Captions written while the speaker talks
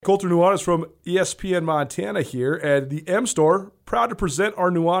Colter Nuanez from ESPN Montana here, and the M Store, proud to present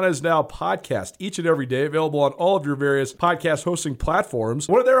our Nuanez Now podcast each and every day, available on all of your various podcast hosting platforms.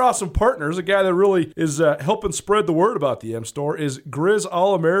 One of their awesome partners, a guy that really is helping spread the word about the M Store, is Grizz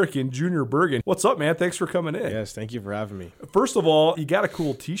All-American Junior Bergen. What's up, man? Thanks for coming in. Yes, thank you for having me. First of all, you got a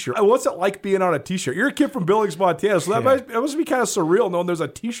cool t-shirt. What's it like being on a t-shirt? You're a kid from Billings, Montana, so that must be kind of surreal knowing there's a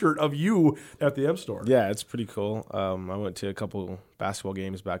t-shirt of you at the M Store. Yeah, it's pretty cool. I went to a couple basketball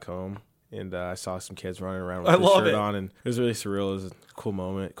games back home, and I saw some kids running around with the shirt on, and it was really surreal. It was a cool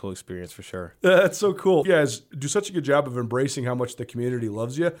moment, cool experience for sure. That's so cool. You guys do such a good job of embracing how much the community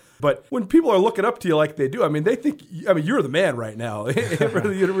loves you. But when people are looking up to you like they do, they think, you're the man right now for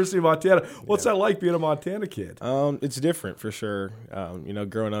the University of Montana. What's that like being a Montana kid? It's different for sure.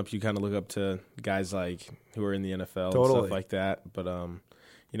 Growing up, you kind of look up to guys like who are in the NFL and stuff like that. But,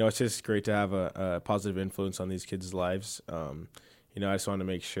 it's just great to have a positive influence on these kids' lives. I just want to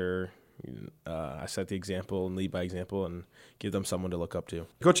make sure I set the example and lead by example and give them someone to look up to.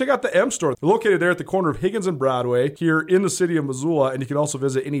 Go check out the M Store. They're located there at the corner of Higgins and Broadway here in the city of Missoula, and you can also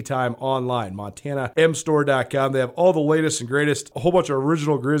visit anytime online, montanamstore.com. They have all the latest and greatest, a whole bunch of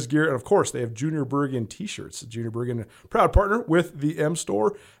original Grizz gear, and of course, they have Junior Bergen t-shirts. Junior Bergen, proud partner with the M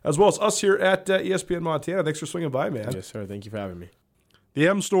Store, as well as us here at ESPN Montana. Thanks for swinging by, man. Yes, sir. Thank you for having me. The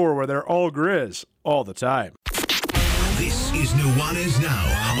M Store, where they're all Grizz all the time. This is Nuanez Now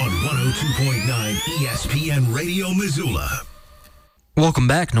on 102.9 ESPN Radio Missoula. Welcome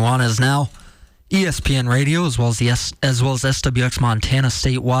back, Nuanez Now, ESPN Radio, as well as SWX Montana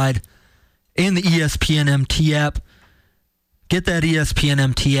statewide, and the ESPN MT app. Get that ESPN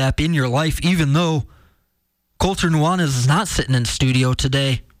MT app in your life, even though Colter Nuanez is not sitting in studio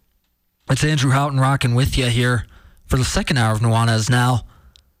today. It's Andrew Houghton rocking with you here for the second hour of Nuanez Now.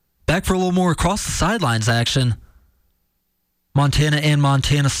 Back for a little more across the sidelines action. Montana and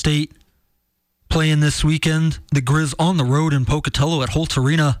Montana State playing this weekend. The Grizz on the road in Pocatello at Holt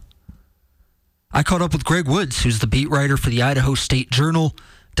Arena. I caught up with Greg Woods, who's the beat writer for the Idaho State Journal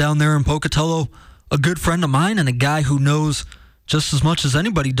down there in Pocatello. A good friend of mine and a guy who knows just as much as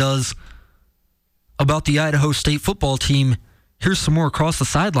anybody does about the Idaho State football team. Here's some more across the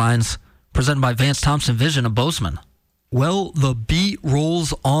sidelines, presented by Vance Thompson Vision of Bozeman. Well, the beat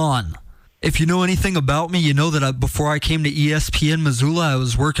rolls on. If you know anything about me, you know that before I came to ESPN Missoula, I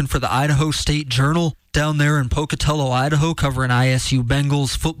was working for the Idaho State Journal down there in Pocatello, Idaho, covering ISU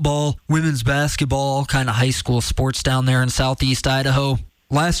Bengals football, women's basketball, all kind of high school sports down there in southeast Idaho.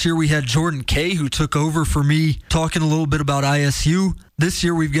 Last year we had Jordan Kay, who took over for me, talking a little bit about ISU. This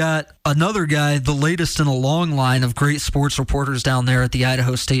year we've got another guy, the latest in a long line of great sports reporters down there at the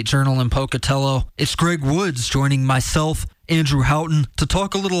Idaho State Journal in Pocatello. It's Greg Woods joining myself, Andrew Houghton, to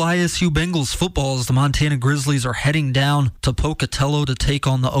talk a little ISU Bengals football as the Montana Grizzlies are heading down to Pocatello to take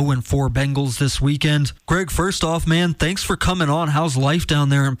on the 0-4 Bengals this weekend. Greg, first off, man, thanks for coming on. How's life down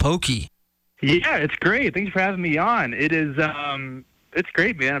there in Pokey? Yeah, it's great. Thanks for having me on. It is, it's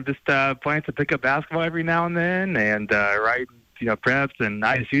great, man. I'm just playing to pick up basketball every now and then and writing, preps and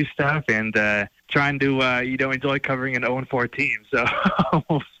ISU stuff and trying to, enjoy covering an 0-4 team. So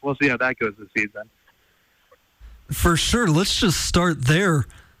we'll see how that goes this season. For sure. Let's just start there.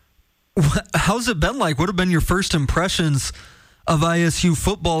 How's it been like? What have been your first impressions of ISU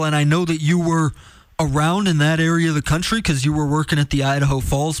football? And I know that you were around in that area of the country because you were working at the Idaho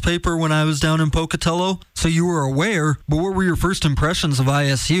Falls paper when I was down in Pocatello. So you were aware, but what were your first impressions of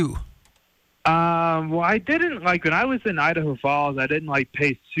ISU? Well, I didn't, when I was in Idaho Falls, I didn't,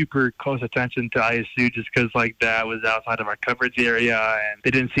 pay super close attention to ISU just because, that was outside of our coverage area, and they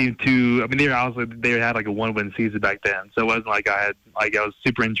didn't seem to, they had, a one-win season back then, so it wasn't I was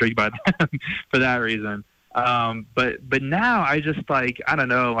super intrigued by them for that reason. But now I just, I don't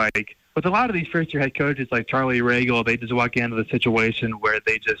know, with a lot of these first-year head coaches like Charlie Regal, they just walk into the situation where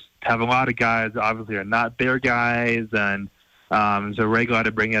they just have a lot of guys that obviously are not their guys, and so Regal had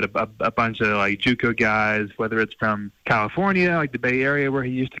to bring in a bunch of JUCO guys, whether it's from California, the Bay Area where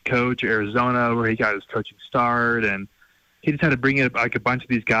he used to coach, or Arizona where he got his coaching start, and he just had to bring in a bunch of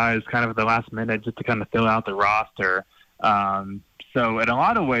these guys kind of at the last minute just to kind of fill out the roster. So in a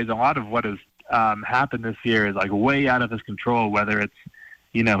lot of ways, a lot of what has happened this year is way out of his control, whether it's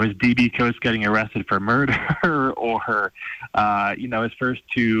his DB coach getting arrested for murder or, his first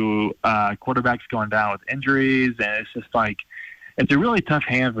two quarterbacks going down with injuries. And it's just it's a really tough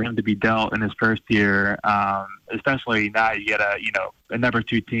hand for him to be dealt in his first year, especially now you get a number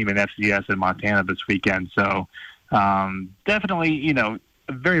 2 team in FCS in Montana this weekend. So definitely, a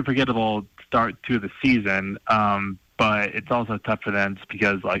very forgettable start to the season. But it's also tough for them just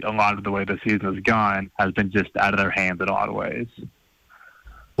because a lot of the way the season has gone has been just out of their hands in a lot of ways.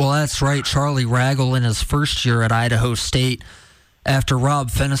 Well, that's right. Charlie Ragle in his first year at Idaho State, after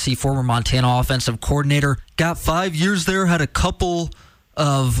Rob Fennessy, former Montana offensive coordinator, got 5 years there, had a couple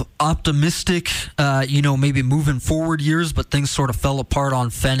of optimistic, maybe moving forward years, but things sort of fell apart on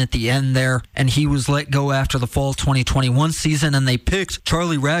Fenn at the end there, and he was let go after the fall 2021 season, and they picked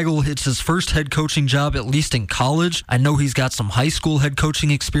Charlie Ragle. It's his first head coaching job, at least in college. I know he's got some high school head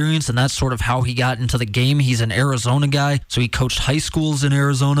coaching experience, and that's sort of how he got into the game. He's an Arizona guy, so he coached high schools in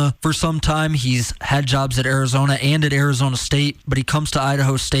Arizona for some time. He's had jobs at Arizona and at Arizona State, but he comes to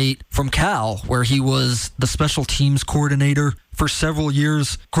Idaho State from Cal, where he was the special teams coordinator for several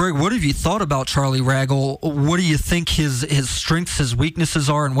years. Greg, what have you thought about Charlie Ragle? What do you think his strengths, his weaknesses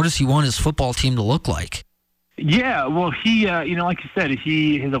are, and what does he want his football team to look like? Yeah, well, he, like you said,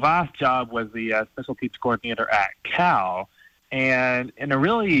 his last job was the special teams coordinator at Cal. And in a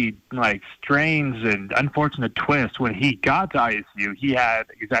really strange and unfortunate twist, when he got to ISU, he had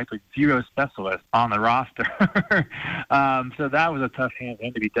exactly 0 specialists on the roster. So that was a tough hand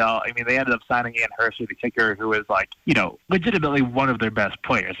to be dealt. I mean, they ended up signing Ian Hershey, the kicker, who is legitimately one of their best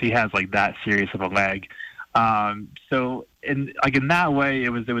players. He has that serious of a leg. So in that way, it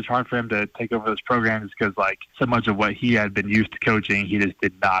was hard for him to take over this program just because so much of what he had been used to coaching, he just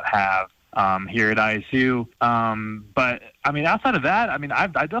did not have here at ISU. But I mean, outside of that, I mean, I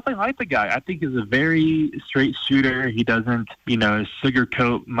definitely like the guy. I think he's a very straight shooter. He doesn't,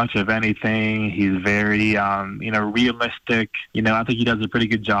 sugarcoat much of anything. He's very, realistic. I think he does a pretty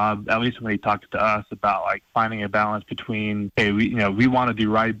good job, at least when he talks to us about finding a balance between, hey, we want to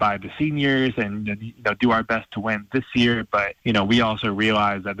do right by the seniors and, do our best to win this year. But, we also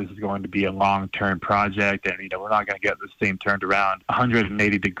realize that this is going to be a long-term project and, we're not going to get this thing turned around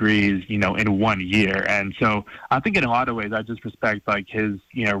 180 degrees, in 1 year. And so I think in a lot of ways, I just respect his,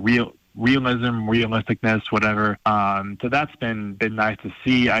 realism, realisticness, whatever. So that's been nice to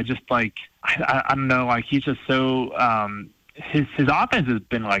see. I just I don't know, he's just so, his offense has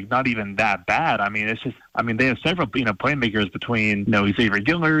been not even that bad. I mean, it's just, they have several, playmakers between, Xavier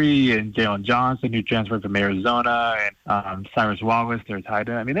Guillory and Jalen Johnson, who transferred from Arizona, and Cyrus Wallace, their tight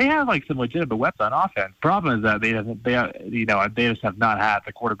end. I mean, they have some legitimate weapons on offense. Problem is that they just have not had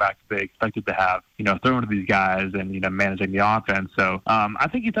the quarterback that they expected to have, throwing to these guys and, managing the offense. So I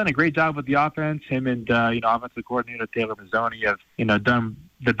think he's done a great job with the offense. Him and, offensive coordinator Taylor Mazzoni have, done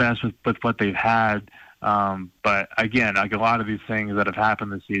the best with what they've had. But again, a lot of these things that have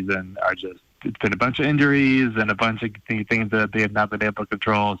happened this season are just, it's been a bunch of injuries and a bunch of things that they have not been able to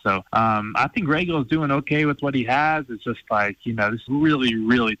control. So I think Ragle is doing okay with what he has. It's just this really,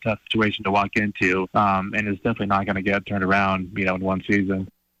 really tough situation to walk into, and it's definitely not going to get turned around, in one season.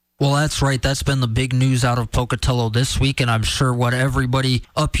 Well, that's right. That's been the big news out of Pocatello this week, and I'm sure what everybody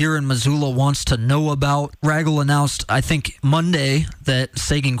up here in Missoula wants to know about. Ragle announced, I think, Monday that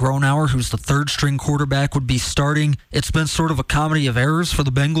Sagan Gronauer, who's the third-string quarterback, would be starting. It's been sort of a comedy of errors for the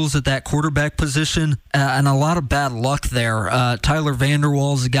Bengals at that quarterback position, and a lot of bad luck there. Tyler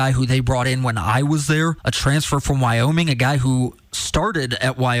Vanderwall is a guy who they brought in when I was there, a transfer from Wyoming, a guy who started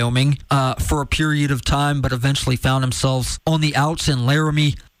at Wyoming for a period of time, but eventually found himself on the outs in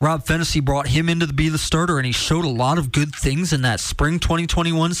Laramie. Rob Fennessy brought him in to be the starter, and he showed a lot of good things in that spring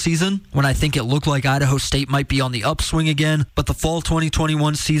 2021 season when I think it looked like Idaho State might be on the upswing again. But the fall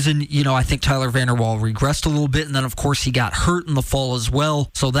 2021 season, I think Tyler Vanderwall regressed a little bit, and then, of course, he got hurt in the fall as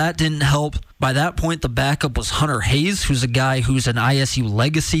well, so that didn't help. By that point, the backup was Hunter Hayes, who's a guy who's an ISU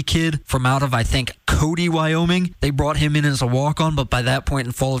legacy kid from out of, I think, Cody, Wyoming. They brought him in as a walk-on, but by that point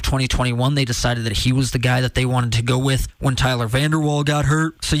in fall of 2021, they decided that he was the guy that they wanted to go with when Tyler Vanderwall got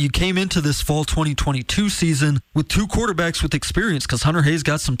hurt. So you came into this fall 2022 season with two quarterbacks with experience, because Hunter Hayes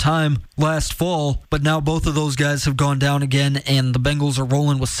got some time last fall, but now both of those guys have gone down again, and the Bengals are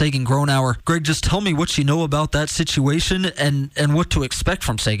rolling with Sagan Gronauer. Greg, just tell me what you know about that situation and what to expect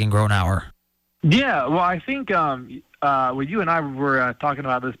from Sagan Gronauer. Yeah, well, I think well, you and I were talking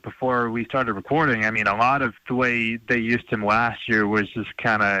about this before we started recording. I mean, a lot of the way they used him last year was just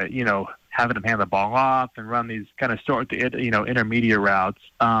kind of, having him hand the ball off and run these kind of short, intermediate routes.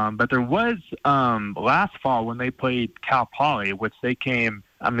 But there was last fall when they played Cal Poly, which they came,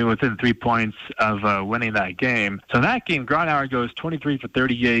 within 3 points of winning that game. So that game, Gronauer goes 23 for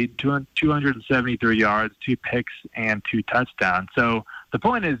 38, 273 yards, 2 picks, and 2 touchdowns. So the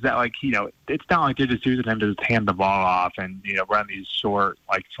point is that, it's not like they're just using him to just hand the ball off and, run these short,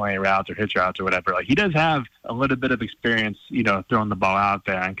 slant routes or hitch routes or whatever. He does have a little bit of experience, throwing the ball out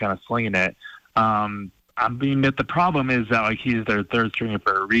there and kind of slinging it. The problem is that, he's their third stringer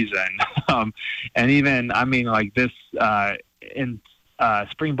for a reason. And even, this, in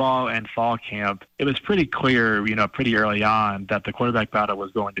spring ball and fall camp, it was pretty clear, pretty early on that the quarterback battle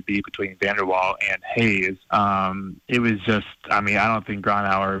was going to be between Vanderwall and Hayes. It was just, I don't think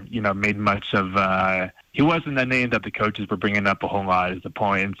Gronauer, made much of he wasn't the name that the coaches were bringing up a whole lot is the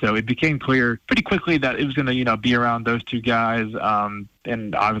point. And so it became clear pretty quickly that it was going to, be around those two guys.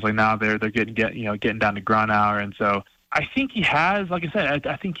 And obviously now they're getting down to Gronauer. And so I think he has, like I said,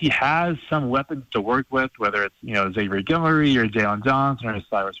 I think he has some weapons to work with, whether it's, Xavier Guillory or Jalen Johnson or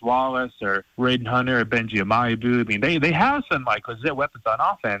Cyrus Wallace or Raiden Hunter or Benji Amayabu. I mean, they have some, legit weapons on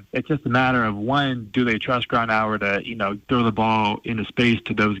offense. It's just a matter of when do they trust Gronauer to, throw the ball into space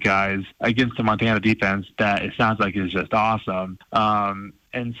to those guys against the Montana defense that it sounds like is just awesome.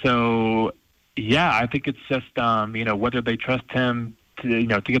 And so, yeah, I think it's just, whether they trust him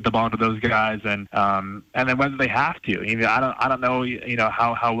to get the ball to those guys, and then whether they have to. I don't know,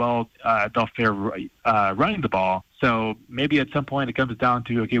 how well they'll fare running the ball. So maybe at some point it comes down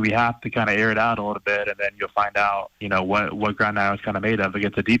to, okay, we have to kind of air it out a little bit, and then you'll find out, what Gronauer is kind of made of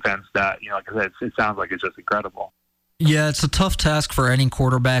against a defense that, like I said, it sounds like it's just incredible. Yeah, it's a tough task for any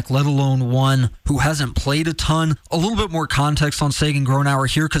quarterback, let alone one who hasn't played a ton. A little bit more context on Sagan Gronauer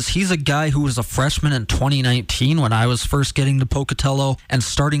here, because he's a guy who was a freshman in 2019 when I was first getting to Pocatello and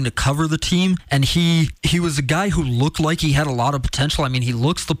starting to cover the team. And he was a guy who looked like he had a lot of potential. I mean, he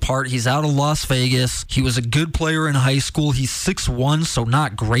looks the part. He's out of Las Vegas. He was a good player in high school. He's 6'1", so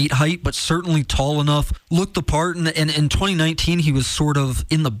not great height, but certainly tall enough. Looked the part. And in 2019, he was sort of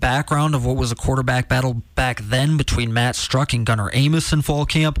in the background of what was a quarterback battle back then between Matt Struck and Gunnar Amos in fall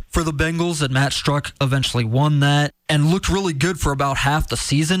camp for the Bengals, and Matt Struck eventually won that and looked really good for about half the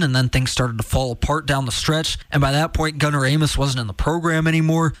season, and then things started to fall apart down the stretch, and by that point Gunnar Amos wasn't in the program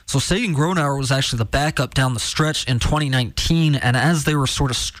anymore. So Sagan Gronauer was actually the backup down the stretch in 2019, and as they were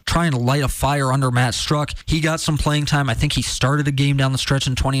sort of trying to light a fire under Matt Struck, he got some playing time. I think he started a game down the stretch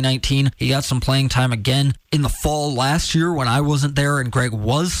in 2019. He got some playing time again in the fall last year when I wasn't there and Greg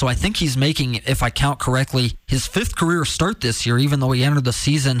was, so I think he's making, if I count correctly, his 5th career start this year, even though he entered the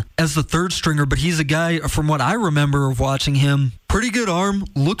season as the 3rd stringer. But he's a guy, from what I remember of watching him, pretty good arm,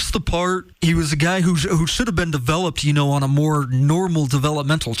 looks the part. He was a guy who should have been developed, on a more normal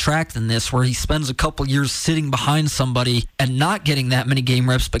developmental track than this, where he spends a couple years sitting behind somebody and not getting that many game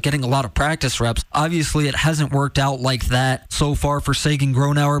reps, but getting a lot of practice reps. Obviously, it hasn't worked out like that so far for Sagan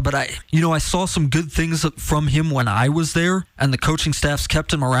Gronauer, but I saw some good things from him when I was there, and the coaching staff's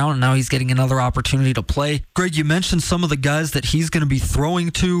kept him around, and now he's getting another opportunity to play. Greg, you mentioned some of the guys that he's going to be throwing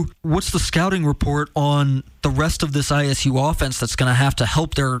to. What's the scouting report on the rest of this ISU offense that's going to have to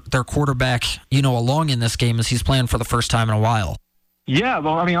help their quarterback, along in this game as he's playing for the first time in a while? Yeah,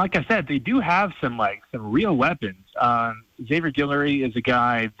 well, like I said, they do have some real weapons. Xavier Guillory is a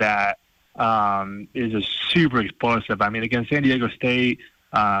guy that is just super explosive. Against San Diego State,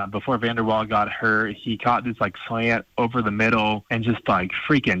 before Vanderwall got hurt, he caught this slant over the middle and just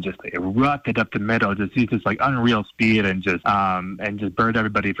freaking just erupted up the middle. Just used this unreal speed and just burned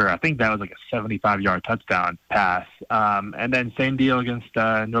everybody for, I think that was a 75-yard touchdown pass. And then same deal against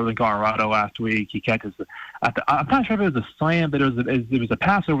Northern Colorado last week. He catches, I'm not sure if it was a slant, but it was a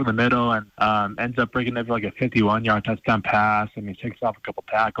pass over the middle and ends up breaking it for a 51-yard touchdown pass, and he takes off a couple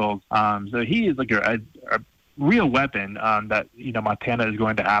tackles. So he is a real weapon that Montana is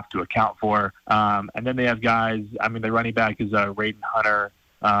going to have to account for. And then they have guys. The running back is Raiden Hunter,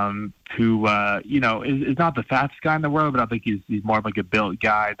 who is not the fastest guy in the world, but I think he's more of a built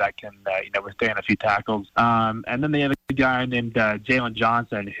guy that can withstand a few tackles. And then they have a guy named Jalen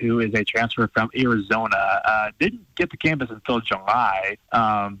Johnson, who is a transfer from Arizona. Didn't get to campus until July,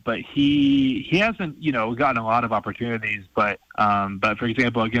 but he hasn't gotten a lot of opportunities. But for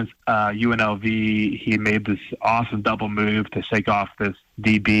example, against UNLV, he made this awesome double move to shake off this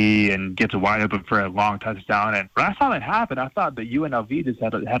DB and gets wide open for a long touchdown. And when I saw that happen, I thought that UNLV just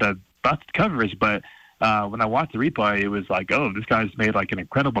had a busted coverage. But when I watched the replay, it was oh, this guy's made an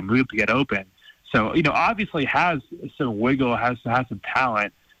incredible move to get open. So, obviously has some wiggle, has some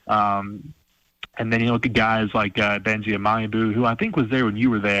talent. And then you look at guys like Benji Amayabu, who I think was there when you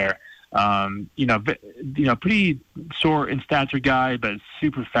were there. Pretty short in stature guy, but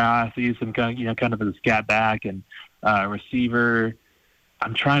super fast. He's some kind of a scat back and receiver.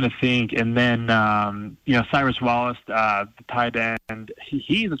 I'm trying to think. And then, Cyrus Wallace, the tight end,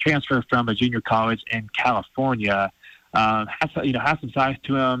 he's a transfer from a junior college in California. Has some size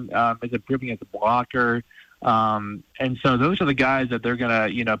to him, is improving as a blocker. And so those are the guys that they're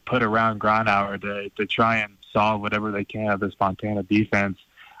going to, put around Gronauer to try and solve whatever they can of this Montana defense.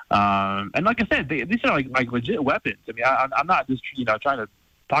 And like I said, these are like legit weapons. I'm not just, trying to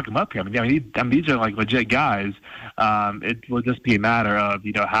talk him up here. I mean, these are like legit guys. It will just be a matter of,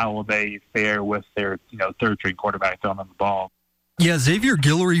 how will they fare with their, third string quarterback throwing them the ball. Yeah, Xavier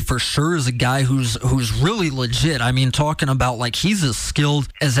Guillory for sure is a guy who's really legit. I mean, talking about like he's as skilled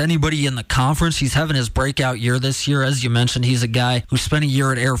as anybody in the conference. He's having his breakout year this year. As you mentioned, he's a guy who spent a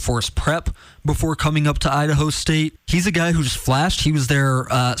year at Air Force Prep before coming up to Idaho State. He's a guy who's flashed. He was there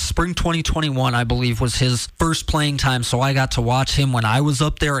spring 2021, I believe, was his first playing time, so I got to watch him when I was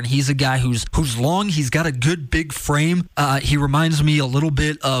up there, and he's a guy who's long. He's got a good big frame. He reminds me a little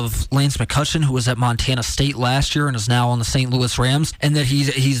bit of Lance McCutcheon, who was at Montana State last year and is now on the St. Louis Rams, and that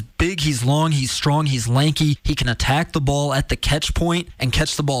he's big, he's long, he's strong, he's lanky. He can attack the ball at the catch point and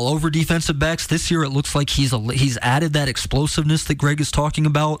catch the ball over defensive backs. This year it looks like he's added that explosiveness that Greg is talking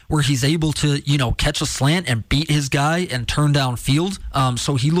about, where he's able to catch a slant and beat his guy and turn downfield.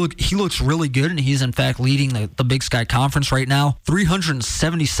 So he looks really good, and he's in fact leading the Big Sky Conference right now.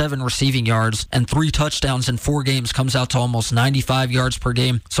 377 receiving yards and 3 touchdowns in 4 games, comes out to almost 95 yards per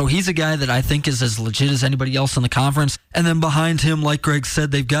game. So he's a guy that I think is as legit as anybody else in the conference. And then behind him, like Greg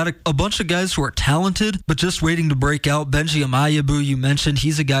said, they've got a bunch of guys who are talented, but just waiting to break out. Benji Amayabu, you mentioned,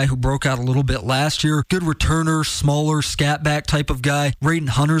 he's a guy who broke out a little bit last year. Good returner, smaller, scat back type of guy. Raiden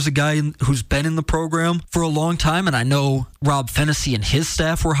Hunter's a guy who's been in the program for a long time, and I know Rob Fennessy and his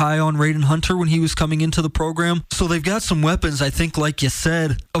staff were high on Raiden Hunter when he was coming into the program. So they've got some weapons, I think, like you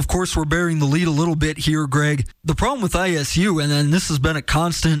said. Of course, we're bearing the lead a little bit here, Greg. The problem with ISU, and then this has been a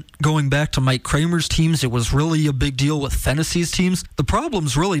constant going back to Mike Kramer's teams, it was really a big deal with Fennessy's teams. The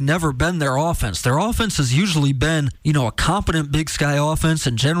problem's really never been their offense. Their offense has usually been, a competent Big Sky offense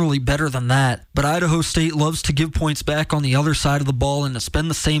and generally better than that. But Idaho State loves to give points back on the other side of the ball, and it's been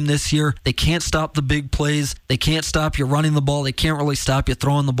the same this year. They can't stop the big plays. They can't stop you running the ball. They can't really stop you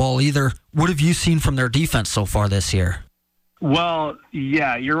throwing the ball either. What have you seen from their defense so far this year? Well,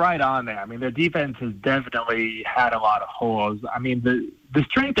 yeah, you're right on there. I mean, their defense has definitely had a lot of holes. I mean, the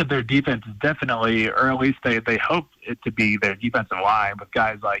strength of their defense is definitely, or at least they hope it to be, their defensive line with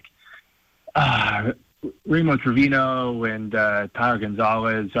guys like Remo Trevino and Tyler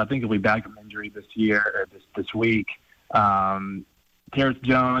Gonzalez. I think he'll be back from injury this year or this week. Terrence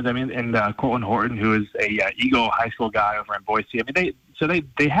Jones, and Cortland Horton, who is a Eagle High School guy over in Boise. I mean,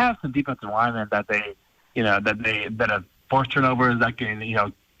 they have some defensive linemen that have forced turnovers that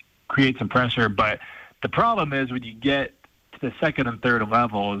can create some pressure. But the problem is when you get to the second and third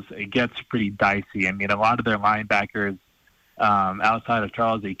levels, it gets pretty dicey. I mean, a lot of their linebackers outside of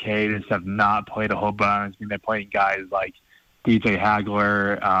Charles E. Cade have not played a whole bunch. I mean, they're playing guys like DJ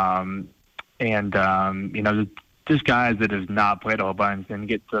Hagler and just guys that have not played a whole bunch. And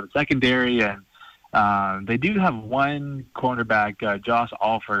get to the secondary, and they do have one cornerback, Josh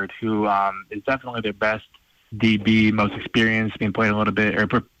Alford, who is definitely their best DB, most experienced. Played a little bit,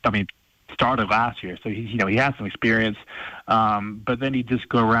 started last year, so he has some experience. But then he just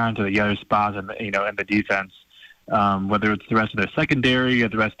go around to the other spots in the defense, whether it's the rest of their secondary or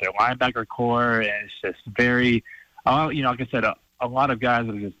the rest of their linebacker core. And it's just very, like I said, a lot of guys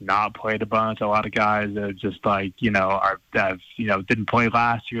that have just not played a bunch. A lot of guys that have just didn't play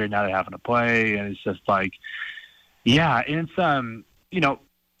last year, and now they're having to play, and it's just like, yeah, and it's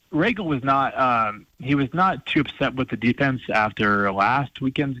Regal was not too upset with the defense after last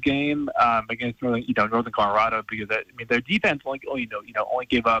weekend's game against Northern Colorado, because their defense only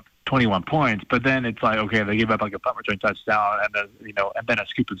gave up 21 points, but then it's like, okay, they gave up like a punt return touchdown and then a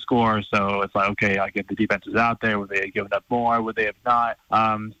scoop and score. So it's like, okay, I get the defense is out there. Would they have given up more? Would they have not?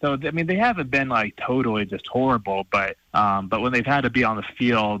 So they haven't been like totally just horrible, but when they've had to be on the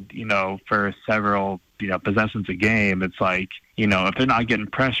field, for several possessions a game, it's like, if they're not getting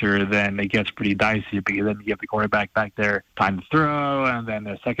pressure, then it gets pretty dicey, because then you get the quarterback back there time to throw, and then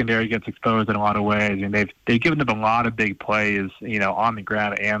the secondary gets exposed in a lot of ways. And they've given up a lot of big plays, on the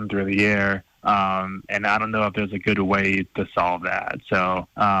ground and through the air. And I don't know if there's a good way to solve that. So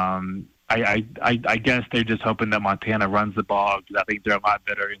I guess they're just hoping that Montana runs the ball, because I think they're a lot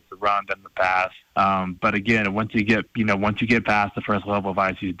better against the run than the pass. But again, once you get past the first level of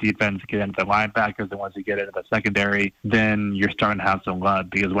ISU's defense, get into the linebackers, and once you get into the secondary, then you're starting to have some luck,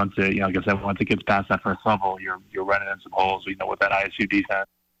 because once it, like I said, once it gets past that first level, you're running in some holes, with that ISU defense.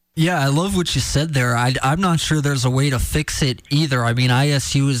 Yeah, I love what you said there. I'm not sure there's a way to fix it either. I mean,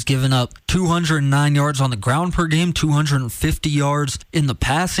 ISU has given up 209 yards on the ground per game, 250 yards in the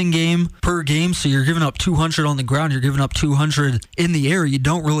passing game per game. So you're giving up 200 on the ground, you're giving up 200 in the air. You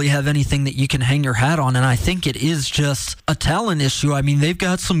don't really have anything that you can hang your hat on. And I think it is just a talent issue. I mean, they've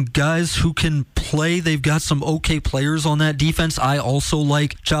got some guys who can play. They've got some okay players on that defense. I also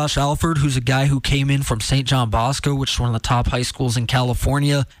like Josh Alford, who's a guy who came in from St. John Bosco, which is one of the top high schools in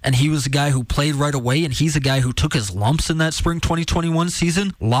California. And he was a guy who played right away, and he's a guy who took his lumps in that spring 2021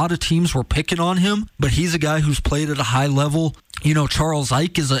 season. A lot of teams were picking on him, but he's a guy who's played at a high level. You know, Charles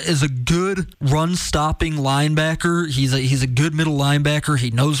Ike is a good run-stopping linebacker. He's a good middle linebacker.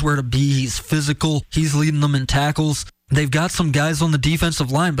 He knows where to be. He's physical. He's leading them in tackles. They've got some guys on the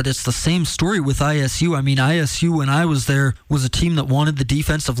defensive line, but it's the same story with ISU. I mean, ISU, when I was there, was a team that wanted the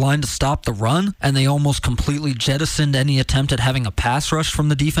defensive line to stop the run, and they almost completely jettisoned any attempt at having a pass rush from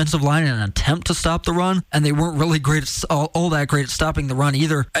the defensive line in an attempt to stop the run, and they weren't really great at, all that great at stopping the run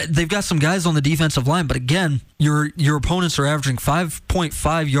either. They've got some guys on the defensive line, but again, your opponents are averaging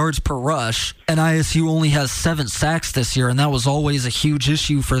 5.5 yards per rush, and ISU only has 7 sacks this year, and that was always a huge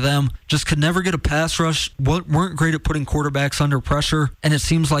issue for them. Just could never get a pass rush, weren't great at putting quarterbacks under pressure, and it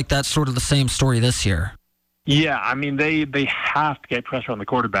seems like that's sort of the same story this year. Yeah, I mean, they have to get pressure on the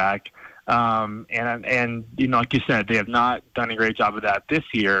quarterback, and you know, like you said, they have not done a great job of that this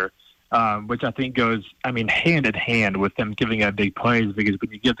year, which I think goes, I mean, hand in hand with them giving up big plays, because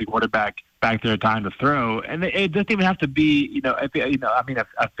when you give the quarterback back their time to throw, and it doesn't even have to be,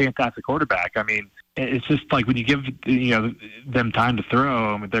 a fantastic quarterback. I mean, it's just like when you give them time to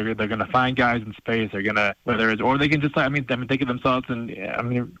throw, I mean, they're going to find guys in space. They're going to, or they can just think of themselves and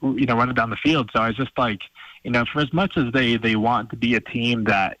run it down the field. So it's just like, for as much as they want to be a team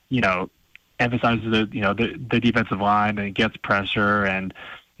that emphasizes the defensive line and gets pressure and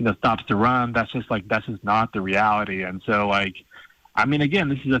stops the run, that's just not the reality. And so I mean, again,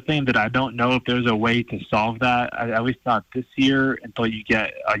 this is a thing that I don't know if there's a way to solve that, at least not this year, until you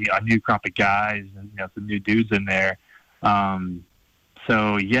get a new crop of guys and some new dudes in there.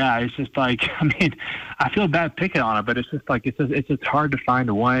 So yeah, it's just I mean, I feel bad picking on it, but it's just hard to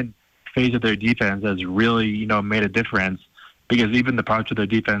find one phase of their defense that's really made a difference, because even the parts of their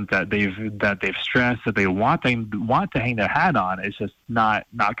defense that they've stressed that they want to hang their hat on, it's just not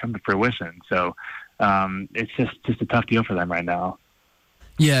come to fruition. So it's just a tough deal for them right now.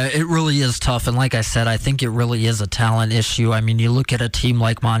 Yeah, it really is tough, and like I said, I think it really is a talent issue. I mean, you look at a team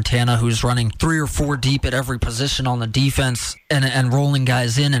like Montana who's running 3 or 4 deep at every position on the defense and rolling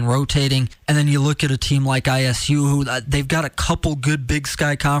guys in and rotating, and then you look at a team like ISU who they've got a couple good Big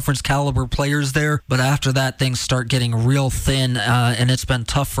Sky Conference caliber players there, but after that things start getting real thin, and it's been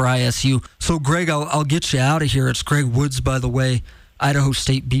tough for ISU. So Greg, I'll get you out of here. It's Greg Woods, by the way, Idaho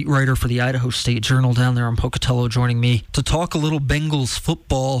State beat writer for the Idaho State Journal down there in Pocatello, joining me to talk a little Bengals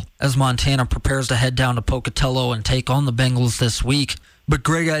football as Montana prepares to head down to Pocatello and take on the Bengals this week. But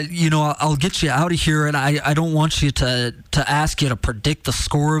Greg, I'll get you out of here, and I don't want you to ask you to predict the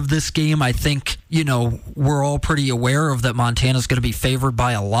score of this game. I think, we're all pretty aware of that Montana's going to be favored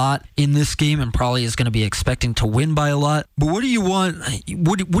by a lot in this game and probably is going to be expecting to win by a lot. But what do you want?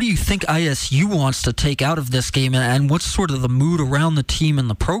 What do you think ISU wants to take out of this game, and what's sort of the mood around the team and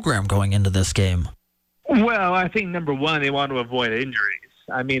the program going into this game? Well, I think number one, they want to avoid injuries.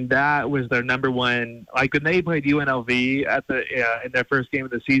 I mean, that was their number one. Like when they played UNLV in their first game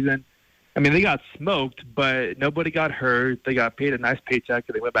of the season, I mean, they got smoked, but nobody got hurt. They got paid a nice paycheck,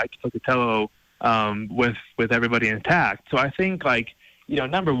 and they went back to Pocatello with everybody intact. So I think,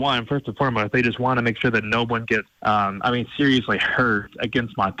 number one, first and foremost, they just want to make sure that no one gets, seriously hurt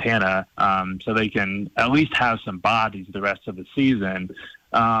against Montana, so they can at least have some bodies the rest of the season.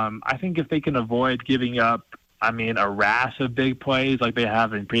 I think if they can avoid giving up, a rash of big plays like they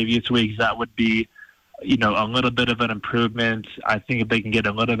have in previous weeks, that would be, a little bit of an improvement. I think if they can get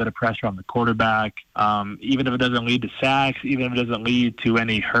a little bit of pressure on the quarterback, even if it doesn't lead to sacks, even if it doesn't lead to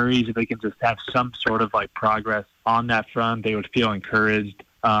any hurries, if they can just have some sort of progress on that front, they would feel encouraged.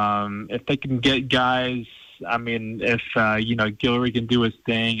 If they can get guys, if, Guillory can do his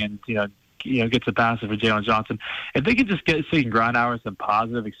thing and, gets a pass for Jalen Johnson, if they can just get Grindauer hours some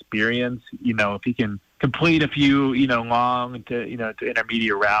positive experience, if he can complete a few, long to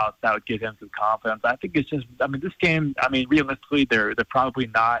intermediate routes, that would give him some confidence. I think it's just, this game, realistically, they're probably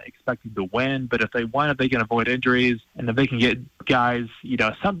not expecting to win, but if they can avoid injuries, and if they can get guys,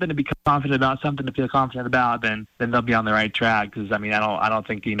 something to be confident about, something to feel confident about, then they'll be on the right track. Because I don't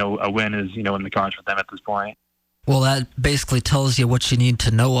think a win is in the cards for them at this point. Well, that basically tells you what you need to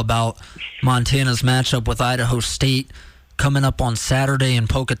know about Montana's matchup with Idaho State coming up on Saturday in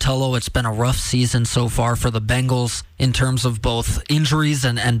Pocatello. It's been a rough season so far for the Bengals in terms of both injuries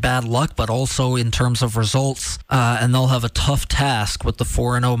and bad luck, but also in terms of results. And they'll have a tough task with the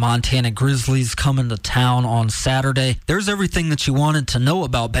 4-0 Montana Grizzlies coming to town on Saturday. There's everything that you wanted to know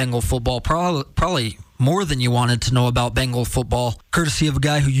about Bengal football, probably more than you wanted to know about Bengal football, courtesy of a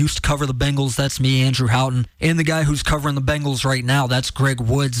guy who used to cover the Bengals. That's me, Andrew Houghton, and the guy who's covering the Bengals right now. That's Greg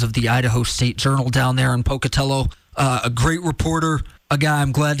Woods of the Idaho State Journal down there in Pocatello. A great reporter, a guy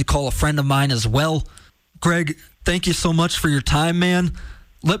I'm glad to call a friend of mine as well. Greg, thank you so much for your time, man.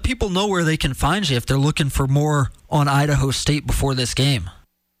 Let people know where they can find you if they're looking for more on Idaho State before this game.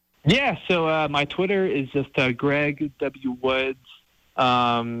 Yeah, so my Twitter is just Greg W. Woods.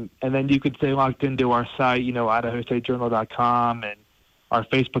 And then you could stay logged into our site, IdahoStateJournal.com, and our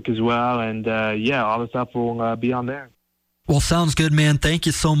Facebook as well. And, all the stuff will be on there. Well, sounds good, man. Thank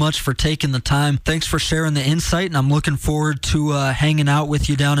you so much for taking the time. Thanks for sharing the insight, and I'm looking forward to hanging out with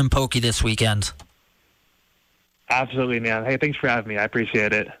you down in Pokey this weekend. Absolutely, man. Hey, thanks for having me. I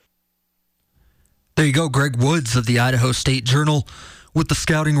appreciate it. There you go, Greg Woods of the Idaho State Journal with the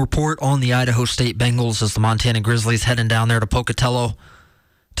scouting report on the Idaho State Bengals as the Montana Grizzlies heading down there to Pocatello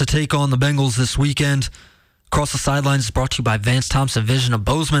to take on the Bengals this weekend. Across the Sidelines is brought to you by Vance Thompson Vision of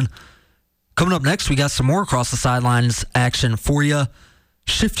Bozeman. Coming up next, we got some more Across the Sidelines action for you.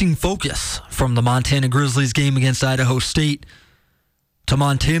 Shifting focus from the Montana Grizzlies game against Idaho State to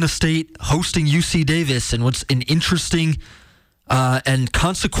Montana State hosting UC Davis in what's an interesting and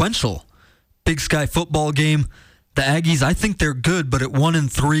consequential Big Sky football game. The Aggies, I think they're good, but at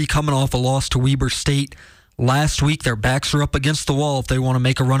 1-3 coming off a loss to Weber State last week, their backs are up against the wall if they want to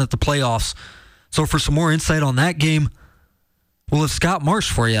make a run at the playoffs. So for some more insight on that game, we'll have Scott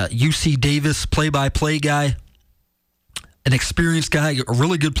Marsh for you, UC Davis play-by-play guy, an experienced guy, a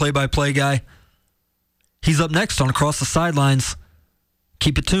really good play-by-play guy. He's up next on Across the Sidelines.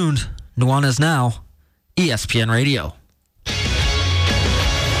 Keep it tuned. Nuanez Now, ESPN Radio.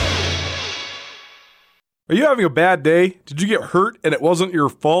 Are you having a bad day? Did you get hurt and it wasn't your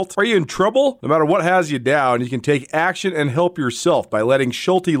fault? Are you in trouble? No matter what has you down, you can take action and help yourself by letting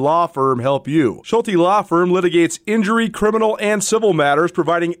Schulte Law Firm help you. Schulte Law Firm litigates injury, criminal, and civil matters,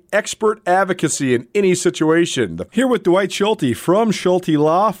 providing expert advocacy in any situation. Here with Dwight Schulte from Schulte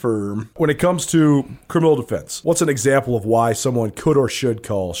Law Firm. When it comes to criminal defense, what's an example of why someone could or should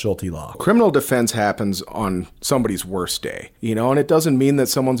call Schulte Law? Criminal defense happens on somebody's worst day, and it doesn't mean that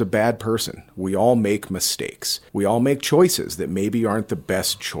someone's a bad person. We all make mistakes. We all make choices that maybe aren't the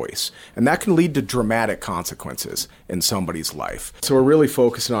best choice, and that can lead to dramatic consequences in somebody's life. So we're really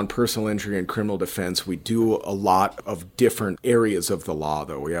focusing on personal injury and criminal defense. We do a lot of different areas of the law,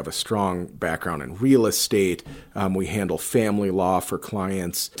 though. We have a strong background in real estate. We handle family law for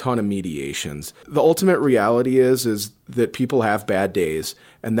clients, ton of mediations. The ultimate reality is that people have bad days,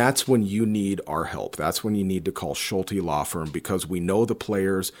 and that's when you need our help. That's when you need to call Schulte Law Firm, because we know the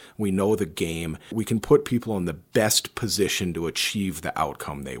players, we know the game. We can put people in the best position to achieve the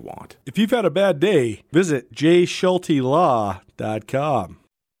outcome they want. If you've had a bad day, visit jschultelaw.com.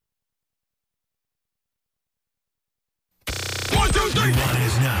 1, 2, 3.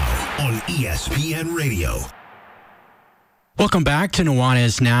 Nuanez Now on ESPN Radio. Welcome back to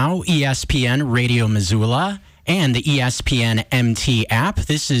Nuanez Now, ESPN Radio Missoula, and the ESPN MT app.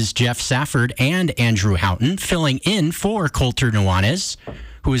 This is Jeff Safford and Andrew Houghton filling in for Colter Nuanez,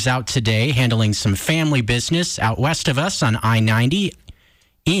 who is out today handling some family business out west of us on I-90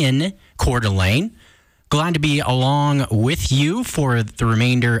 in Coeur d'Alene. Glad to be along with you for the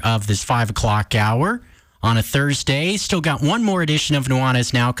remainder of this 5 o'clock hour on a Thursday. Still got one more edition of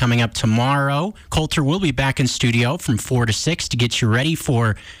Nuanez Now coming up tomorrow. Colter will be back in studio from 4 to 6 to get you ready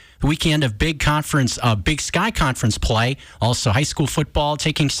for the weekend of Big Sky Conference play. Also, high school football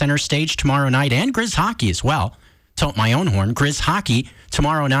taking center stage tomorrow night, and Grizz hockey as well. Tote my own horn. Grizz hockey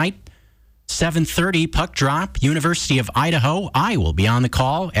tomorrow night, 7:30 puck drop. University of Idaho. I will be on the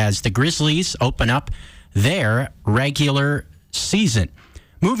call as the Grizzlies open up their regular season.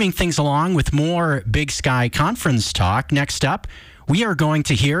 Moving things along with more Big Sky Conference talk. Next up, we are going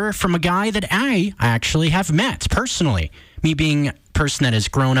to hear from a guy that I actually have met personally. Me being a person that has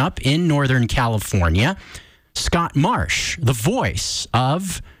grown up in Northern California. Scott Marsh, the voice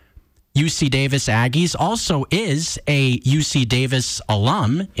of UC Davis Aggies, also is a UC Davis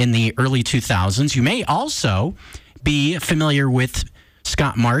alum in the early 2000s. You may also be familiar with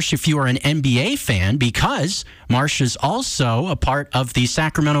Scott Marsh if you are an NBA fan, because Marsh is also a part of the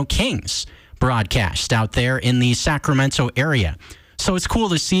Sacramento Kings broadcast out there in the Sacramento area. So it's cool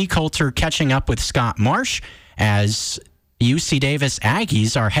to see Colter catching up with Scott Marsh as UC Davis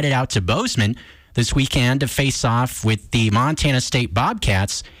Aggies are headed out to Bozeman this weekend to face off with the Montana State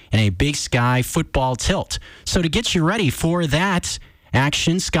Bobcats in a Big Sky football tilt. So to get you ready for that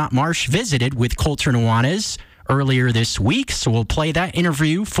action, Scott Marsh visited with Colter Nuanez earlier this week. So we'll play that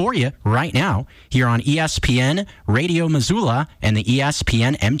interview for you right now here on ESPN Radio Missoula and the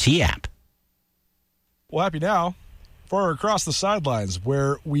ESPN MT app. Well, happy now for Across the Sidelines,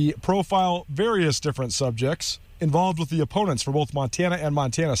 where we profile various different subjects involved with the opponents for both Montana and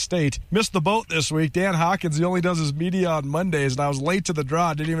Montana State. Missed the boat this week. Dan Hawkins, he only does his media on Mondays, and I was late to the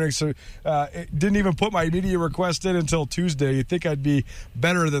draw. Didn't even put my media request in until Tuesday. You'd think I'd be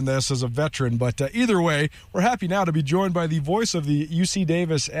better than this as a veteran, but either way, we're happy now to be joined by the voice of the UC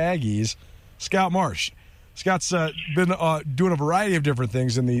Davis Aggies, Scott Marsh. Scott's been doing a variety of different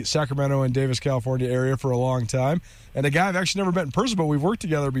things in the Sacramento and Davis, California area for a long time, and a guy I've actually never met in person, but we've worked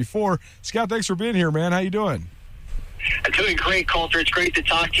together before. Scott, thanks for being here, man. How you doing? I'm doing great, Colter. It's great to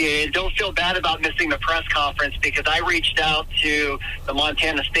talk to you. And don't feel bad about missing the press conference, because I reached out to the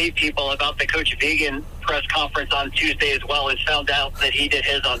Montana State people about the Coach Vigen press conference on Tuesday as well, and found out that he did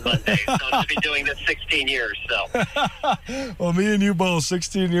his on Monday. So I've been doing this 16 years. So, well, me and you both,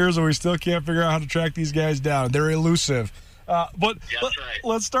 16 years, and we still can't figure out how to track these guys down. They're elusive. But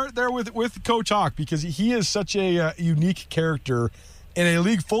let's start there with Coach Hawk, because he is such a unique character in a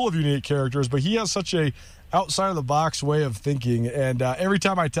league full of unique characters, but he has such a outside of the box way of thinking, and every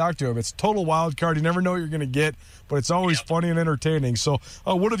time I talk to him, it's total wild card. You never know what you're going to get, but it's always funny and entertaining. So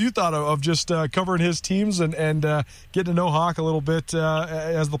what have you thought of just covering his teams and getting to know Hawk a little bit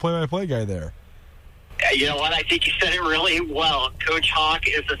as the play-by-play guy there? You know what? I think you said it really well. Coach Hawk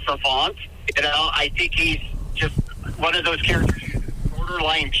is a savant. You know, I think he's just one of those characters who's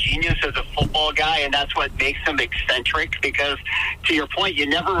borderline genius as a football guy, and that's what makes him eccentric, because to your point, you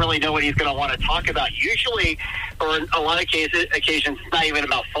never really know what he's going to want to talk about. Usually, or in a lot of occasions, it's not even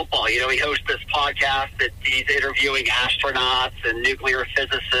about football. You know, he hosts this podcast that he's interviewing astronauts and nuclear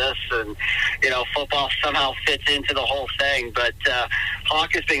physicists, and, you know, football somehow fits into the whole thing. But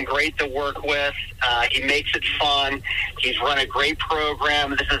Hawk has been great to work with. He makes it fun. He's run a great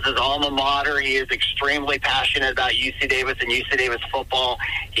program. This is his alma mater. He is extremely passionate about UC Davis and UC Davis football.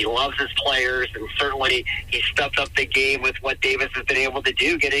 He loves his players, and certainly he stepped up the game with what Davis has been able to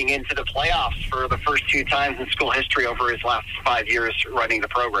do, getting into the playoffs for the first 2 times in school history over his last 5 years running the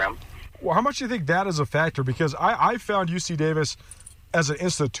program. Well, how much do you think that is a factor? Because I found UC Davis as an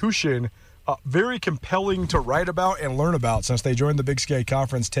institution very compelling to write about and learn about since they joined the Big Sky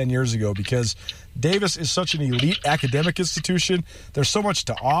Conference 10 years ago, because Davis is such an elite academic institution. There's so much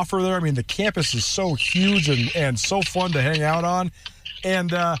to offer there. I mean, the campus is so huge and so fun to hang out on.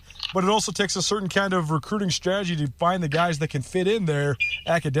 And but it also takes a certain kind of recruiting strategy to find the guys that can fit in there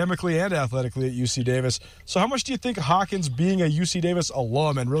academically and athletically at UC Davis. So how much do you think Hawkins, being a UC Davis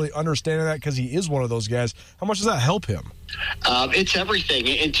alum and really understanding that, because he is one of those guys, how much does that help him? It's everything.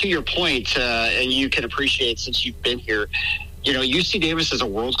 And to your point, and you can appreciate since you've been here, you know, UC Davis is a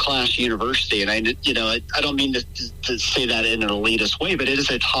world-class university, and I don't mean to say that in an elitist way, but it is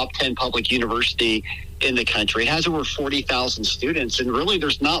a top 10 public university in the country. It has over 40,000 students, and really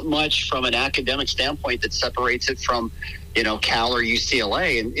there's not much from an academic standpoint that separates it from, you know, Cal or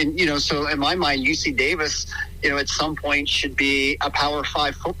UCLA. And you know, so in my mind, UC Davis, you know, at some point should be a Power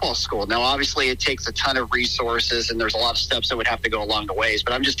 5 football school. Now, obviously, it takes a ton of resources, and there's a lot of steps that would have to go along the ways.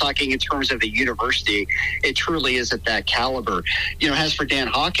 But I'm just talking in terms of the university. It truly is at that caliber. You know, as for Dan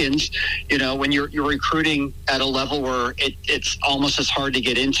Hawkins, you know, when you're recruiting at a level where it's almost as hard to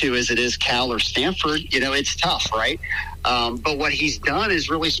get into as it is Cal or Stanford, you know, it's tough, right? But what he's done is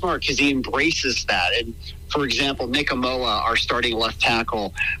really smart, because he embraces that. And for example, Nick Amoa, our starting left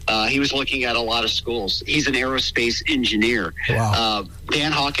tackle, he was looking at a lot of schools. He's an aerospace engineer. Wow.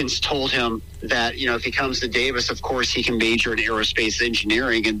 Dan Hawkins told him that, you know, if he comes to Davis, of course, he can major in aerospace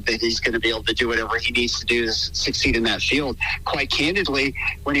engineering, and that he's going to be able to do whatever he needs to do to succeed in that field. Quite candidly,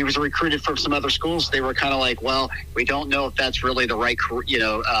 when he was recruited from some other schools, they were kind of like, well, we don't know if that's really the right, you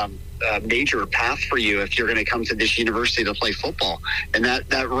know, major path for you if you're going to come to this university to play football. And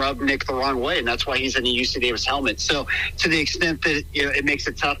that rubbed Nick the wrong way, and that's why he's in the UC Davis helmet. So to the extent that, you know, it makes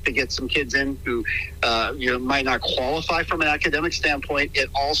it tough to get some kids in who you know, might not qualify from an academic standpoint, it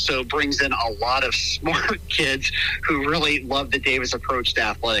also brings in a lot of smart kids who really love the Davis approach to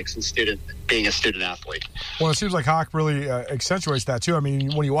athletics and student being a student athlete. Well, it seems like Hawk really accentuates that too. I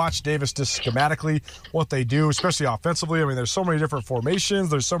mean, when you watch Davis just schematically, what they do, especially offensively, I mean, there's so many different formations.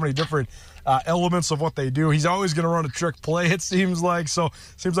 There's so many different elements of what they do. He's always going to run a trick play, it seems like. So it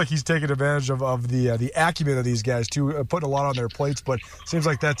seems like he's taking advantage of the acumen of these guys too, putting a lot on their plates. But it seems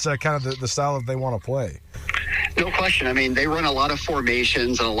like that's kind of the style that they want to play. No question. I mean, they run a lot of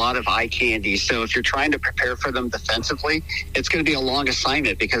formations and a lot of eye candy. So if you're trying to prepare for them defensively, it's going to be a long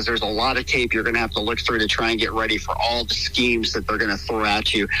assignment because there's a lot of tape you're going to have to look through to try and get ready for all the schemes that they're going to throw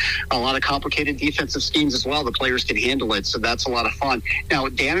at you. A lot of complicated defensive schemes as well. The players can handle it, so that's a lot of fun. Now,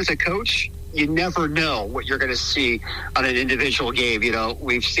 Dan, as a coach, you never know what you're going to see on an individual game. You know,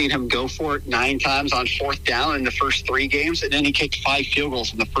 we've seen him go for it 9 times on 4th down in the first 3 games, and then he kicked 5 field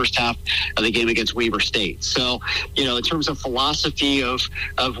goals in the first half of the game against Weber State. So, you know, in terms of philosophy of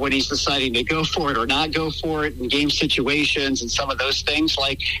when he's deciding to go for it or not go for it in game situations and some of those things,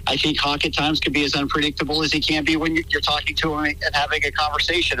 like I think Hawk at times can be as unpredictable as he can be when you're talking to him and having a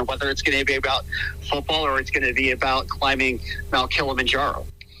conversation, and whether it's going to be about football or it's going to be about climbing Mount Kilimanjaro.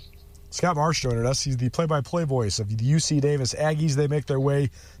 Scott Marsh joined us. He's the play-by-play voice of the UC Davis Aggies. They make their way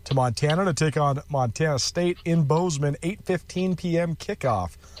to Montana to take on Montana State in Bozeman, 8:15 p.m.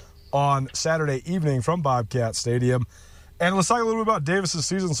 kickoff on Saturday evening from Bobcat Stadium. And let's talk a little bit about Davis's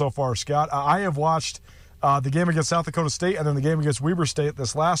season so far, Scott. I have watched the game against South Dakota State and then the game against Weber State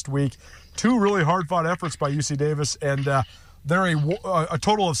this last week. 2 really hard-fought efforts by UC Davis, and they're a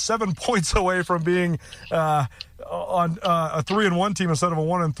total of 7 points away from being on a 3-1 team instead of a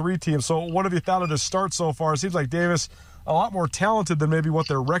 1-3 team. So what have you thought of this start so far? It seems like Davis a lot more talented than maybe what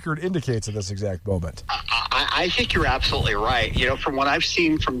their record indicates at this exact moment. I think you're absolutely right. You know, from what I've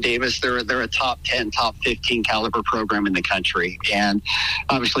seen from Davis, they're a top 10, top 15 caliber program in the country. And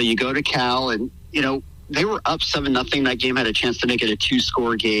obviously you go to Cal and, you know, they were up 7-0. That game had a chance to make it a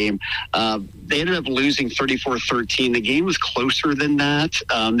 2-score game. They ended up losing 34-13. The game was closer than that.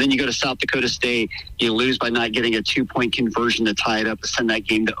 Then you go to South Dakota State. You lose by not getting a 2-point conversion to tie it up to send that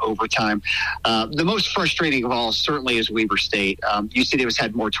game to overtime. The most frustrating of all certainly is Weber State. UC Davis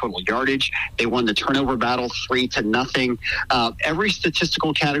had more total yardage. They won the turnover battle 3-0. Every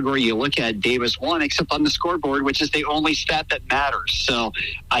statistical category you look at, Davis won, except on the scoreboard, which is the only stat that matters. So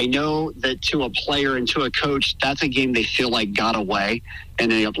I know that to a player and to a coach, that's a game they feel like got away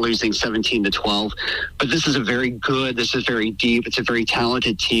and ended up losing 17-12. But this is very deep. It's a very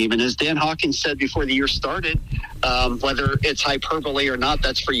talented team. And as Dan Hawkins said before the year started, whether it's hyperbole or not,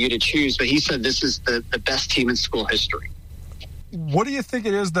 that's for you to choose. But he said this is the best team in school history. What do you think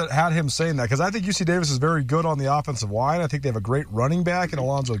it is that had him saying that? Because I think UC Davis is very good on the offensive line. I think they have a great running back in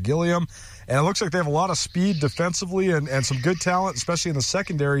Alonzo Gilliam. And it looks like they have a lot of speed defensively and some good talent, especially in the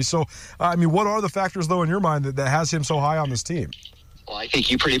secondary. So, I mean, what are the factors, though, in your mind that has him so high on this team? Well, I think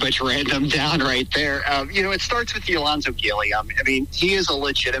you pretty much ran them down right there. You know, it starts with the Alonzo Gilliam. I mean, he is a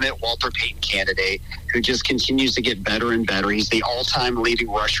legitimate Walter Payton candidate who just continues to get better and better. He's the all-time leading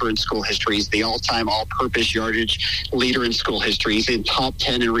rusher in school history. He's the all-time all-purpose yardage leader in school history. He's in top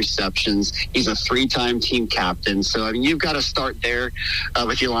 10 in receptions. He's a 3-time team captain. So, I mean, you've got to start there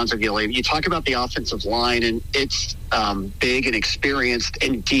with the Alonzo Gilliam. You talk about the offensive line, and it's big and experienced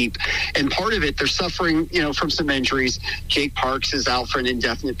and deep. And part of it, they're suffering, you know, from some injuries. Jake Parks is out for an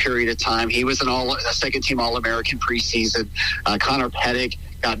indefinite period of time. He was a second-team All-American preseason. Connor Pettick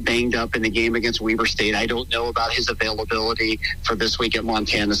got banged up in the game against Weber State. I don't know about his availability for this week at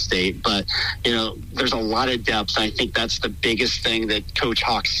Montana State, but, you know, there's a lot of depth. I think that's the biggest thing that Coach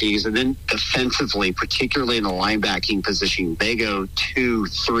Hawk sees. And then defensively, particularly in the linebacking position, they go 2,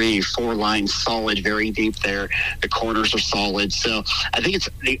 3, 4 lines solid, very deep there. The corners are solid. So I think it's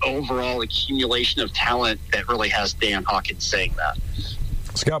the overall accumulation of talent that really has Dan Hawkins saying that.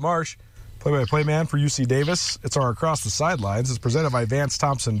 Scott Marsh, play-by-play man for UC Davis. It's our Across the Sidelines. It's presented by Vance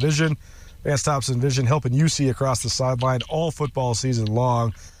Thompson Vision. Vance Thompson Vision helping UC across the sideline all football season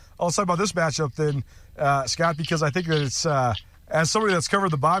long. I'll talk about this matchup then, Scott, because I think that it's, as somebody that's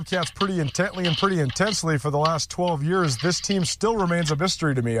covered the Bobcats pretty intently and pretty intensely for the last 12 years, this team still remains a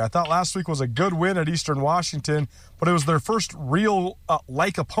mystery to me. I thought last week was a good win at Eastern Washington, but it was their first real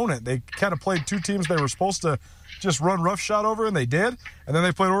like opponent. They kind of played 2 teams they were supposed to just run roughshod over, and they did. And then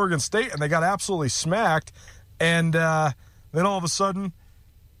they played Oregon State, and they got absolutely smacked. And then all of a sudden,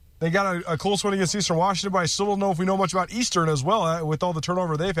 they got a close win against Eastern Washington, but I still don't know if we know much about Eastern as well, with all the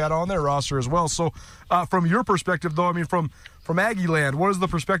turnover they've had on their roster as well. So from your perspective, though, I mean, from Aggie land, what is the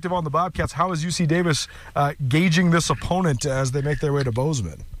perspective on the Bobcats? How is UC Davis gauging this opponent as they make their way to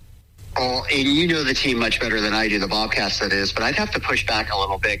Bozeman? Oh, and you know the team much better than I do, the Bobcats that is, but I'd have to push back a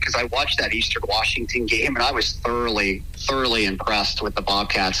little bit because I watched that Eastern Washington game and I was thoroughly impressed with the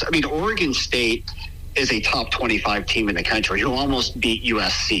Bobcats. I mean, Oregon State is a top 25 team in the country who almost beat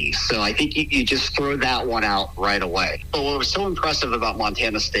USC. So I think you just throw that one out right away. But what was so impressive about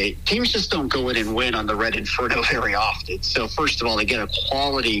Montana State, teams just don't go in and win on the Red Inferno very often. So first of all, they get a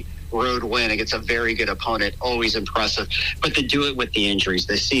quality road win against a very good opponent, always impressive. But to do it with the injuries,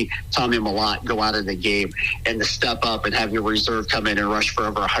 they see Tommy Mellott go out of the game, and to step up and have your reserve come in and rush for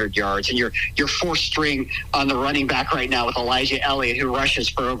over 100 yards, and your fourth string on the running back right now with Elijah Elliott, who rushes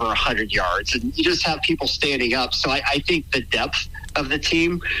for over 100 yards, and you just have people standing up. So I think the depth of the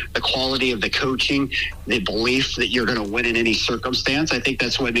team, the quality of the coaching, the belief that you're going to win in any circumstance, I think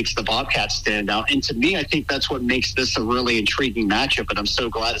that's what makes the Bobcats stand out. And to me, I think that's what makes this a really intriguing matchup. And I'm so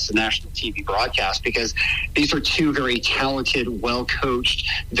glad it's a national TV broadcast because these are two very talented, well-coached,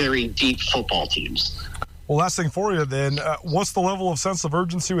 very deep football teams. Well, last thing for you then, what's the level of sense of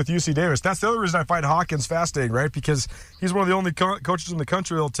urgency with UC Davis? That's the other reason I find Hawkins fascinating, right? Because he's one of the only coaches in the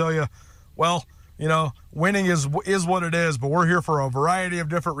country that'll tell you, well, you know, winning is what it is, but we're here for a variety of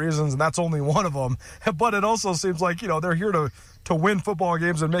different reasons, and that's only one of them. But it also seems like, you know, they're here to win football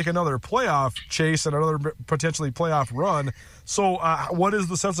games and make another playoff chase and another potentially playoff run. So what is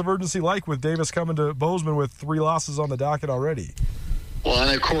the sense of urgency like with Davis coming to Bozeman with 3 losses on the docket already? Well,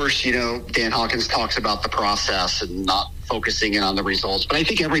 and of course, you know, Dan Hawkins talks about the process and not focusing in on the results. But I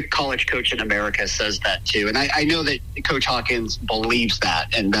think every college coach in America says that too. And I know that Coach Hawkins believes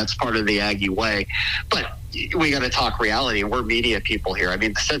that, and that's part of the Aggie way. But we got to talk reality, and we're media people here. I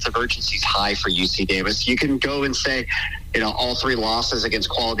mean, the sense of urgency is high for UC Davis. You can go and say, you know, all 3 losses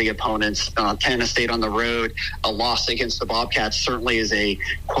against quality opponents, Montana State on the road, a loss against the Bobcats certainly is a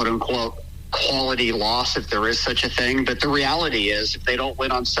quote-unquote quality loss, if there is such a thing. But the reality is, if they don't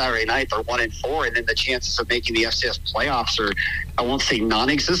win on Saturday night, they're 1-4, and then the chances of making the FCS playoffs are, I won't say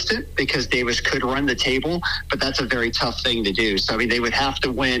non-existent, because Davis could run the table, but that's a very tough thing to do. So I mean, they would have to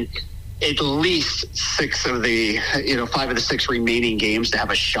win at least 5 of the 6 remaining games to have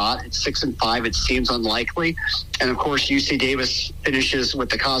a shot. At 6-5, it seems unlikely. And of course, UC Davis finishes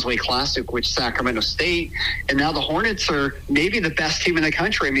with the Causeway Classic, which Sacramento State, and now the Hornets are maybe the best team in the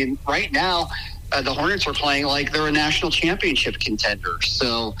country. I mean, right now, the Hornets are playing like they're a national championship contender.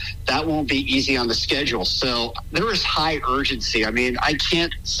 So that won't be easy on the schedule. So there is high urgency. I mean, I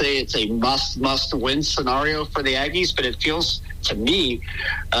can't say it's a must-win scenario for the Aggies, but it feels to me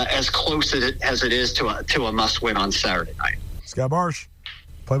as close as it is to a must-win on Saturday night. Scott Marsh,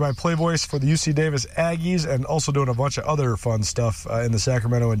 play-by-play voice for the UC Davis Aggies, and also doing a bunch of other fun stuff in the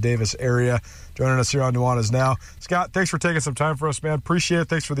Sacramento and Davis area, joining us here on Nuanez Now. Scott, thanks for taking some time for us, man. Appreciate it.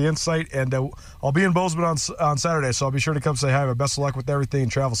 Thanks for the insight, and I'll be in Bozeman on Saturday, so I'll be sure to come say hi. But best of luck with everything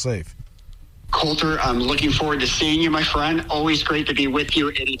and travel safe. Coulter, I'm looking forward to seeing you, my friend. Always great to be with you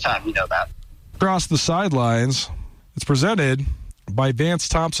anytime. You know that. Across the sidelines, it's presented by Vance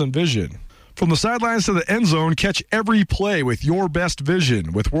Thompson Vision. From the sidelines to the end zone, catch every play with your best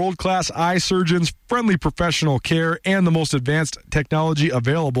vision. With world-class eye surgeons, friendly professional care, and the most advanced technology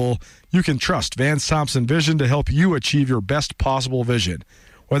available, you can trust Vance Thompson Vision to help you achieve your best possible vision.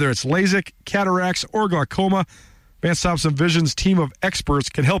 Whether it's LASIK, cataracts, or glaucoma, Vance Thompson Vision's team of experts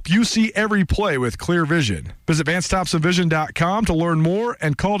can help you see every play with clear vision. Visit VanceThompsonVision.com to learn more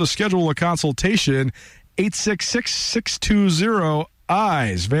and call to schedule a consultation,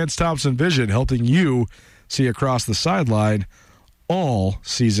 866-620-EYES. Vance Thompson Vision, helping you see across the sideline all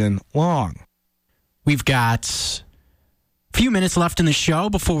season long. We've got a few minutes left in the show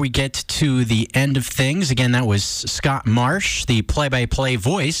before we get to the end of things. Again, that was Scott Marsh, the play-by-play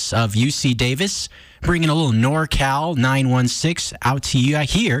voice of UC Davis, bringing a little NorCal 916 out to you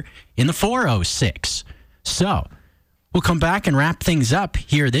here in the 406. So we'll come back and wrap things up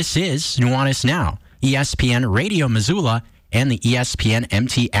here. This is Nuanez Now, ESPN Radio Missoula, and the ESPN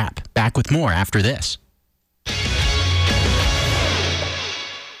MT app. Back with more after this.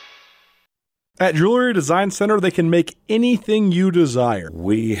 At Jewelry Design Center, they can make anything you desire.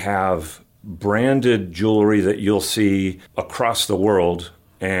 We have branded jewelry that you'll see across the world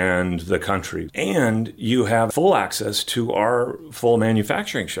and the country. And you have full access to our full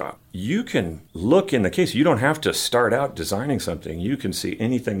manufacturing shop. You can look in the case. You don't have to start out designing something. You can see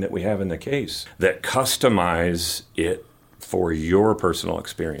anything that we have in the case that customize it for your personal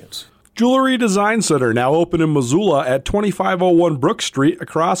experience. Jewelry Design Center, now open in Missoula at 2501 Brook Street,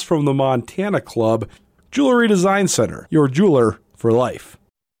 across from the Montana Club. Jewelry Design Center, your jeweler for life.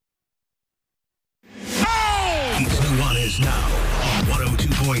 It's Nuanez Now on 102.7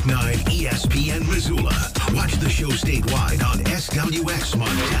 92.9 ESPN Missoula. Watch the show statewide on SWX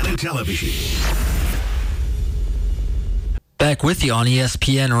Montana Television. Back with you on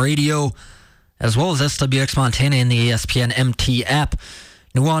ESPN Radio, as well as SWX Montana and the ESPN MT app.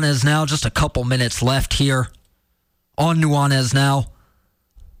 Nuanez Now, just a couple minutes left here on Nuanez Now.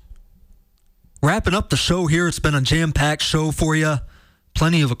 Wrapping up the show here, it's been a jam-packed show for you.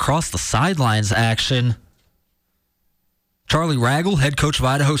 Plenty of across the sidelines action. Charlie Ragle, head coach of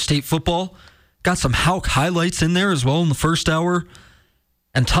Idaho State football, got some Houck highlights in there as well in the first hour.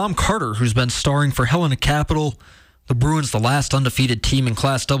 And Tom Carter, who's been starring for Helena Capital, the Bruins, the last undefeated team in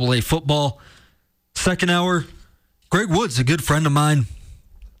Class AA football. Second hour, Greg Woods, a good friend of mine,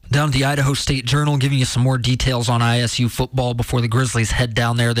 down at the Idaho State Journal, giving you some more details on ISU football before the Grizzlies head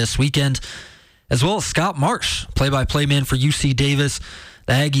down there this weekend. As well as Scott Marsh, play-by-play man for UC Davis.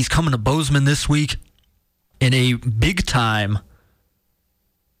 The Aggies coming to Bozeman this week in a big-time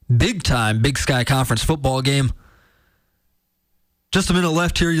Big Sky Conference football game. Just a minute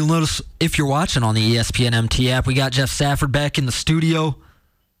left here. You'll notice, if you're watching on the ESPN MT app, we got Jeff Safford back in the studio.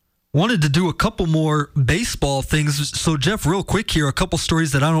 Wanted to do a couple more baseball things. So, Jeff, real quick here, a couple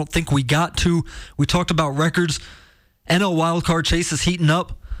stories that I don't think we got to. We talked about records. NL wildcard chase is heating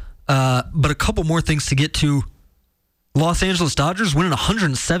up. But a couple more things to get to. Los Angeles Dodgers winning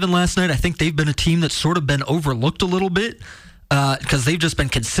 107 last night. I think they've been a team that's sort of been overlooked a little bit because they've just been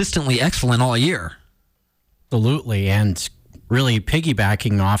consistently excellent all year. Absolutely, and really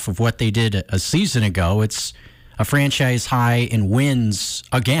piggybacking off of what they did a season ago, it's a franchise high in wins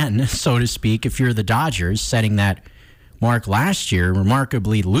again, so to speak, if you're the Dodgers, setting that mark last year,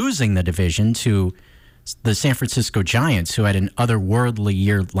 remarkably losing the division to the San Francisco Giants, who had an otherworldly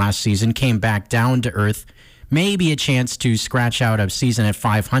year last season, came back down to earth, maybe a chance to scratch out a season at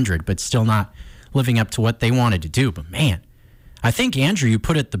 500, but still not living up to what they wanted to do. But man, I think, Andrew, you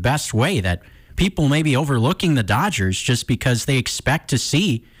put it the best way, that people may be overlooking the Dodgers just because they expect to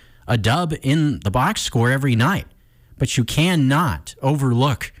see a dub in the box score every night. But you cannot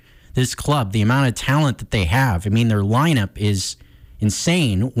overlook this club, the amount of talent that they have. I mean, their lineup is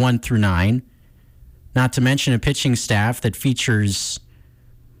insane, 1 through 9. Not to mention a pitching staff that features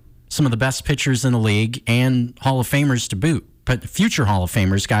some of the best pitchers in the league and Hall of Famers to boot. But future Hall of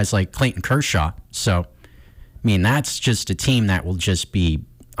Famers, guys like Clayton Kershaw. So, I mean, that's just a team that will just be,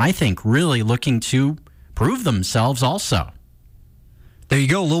 I think, really looking to prove themselves also. There you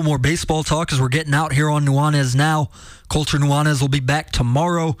go. A little more baseball talk as we're getting out here on Nuanez Now. Colter Nuanez will be back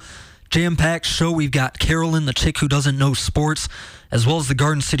tomorrow. Jam-packed show. We've got Carolyn, the chick who doesn't know sports, as well as the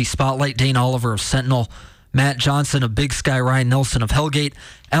Garden City Spotlight, Dane Oliver of Sentinel, Matt Johnson of Big Sky, Ryan Nelson of Hellgate,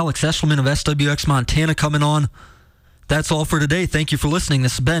 Alex Eshelman of SWX Montana coming on. That's all for today. Thank you for listening.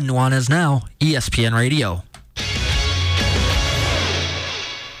 This has been Nuanez Now, ESPN Radio.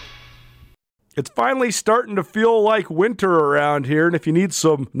 It's finally starting to feel like winter around here, and if you need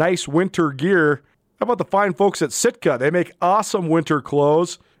some nice winter gear, how about the fine folks at Sitka? They make awesome winter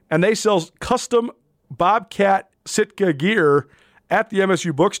clothes, and they sell custom Bobcat Sitka gear at the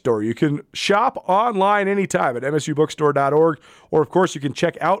MSU Bookstore. You can shop online anytime at msubookstore.org, or of course you can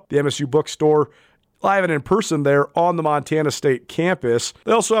check out the MSU Bookstore live and in person there on the Montana State campus.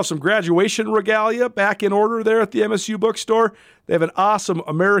 They also have some graduation regalia back in order there at the MSU Bookstore. They have an awesome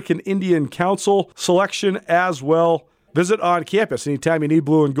American Indian Council selection as well. Visit on campus anytime you need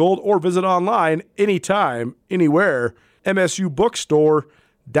blue and gold, or visit online anytime, anywhere,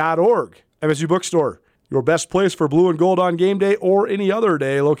 msubookstore.org. MSU Bookstore, your best place for blue and gold on game day or any other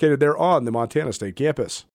day, located there on the Montana State campus.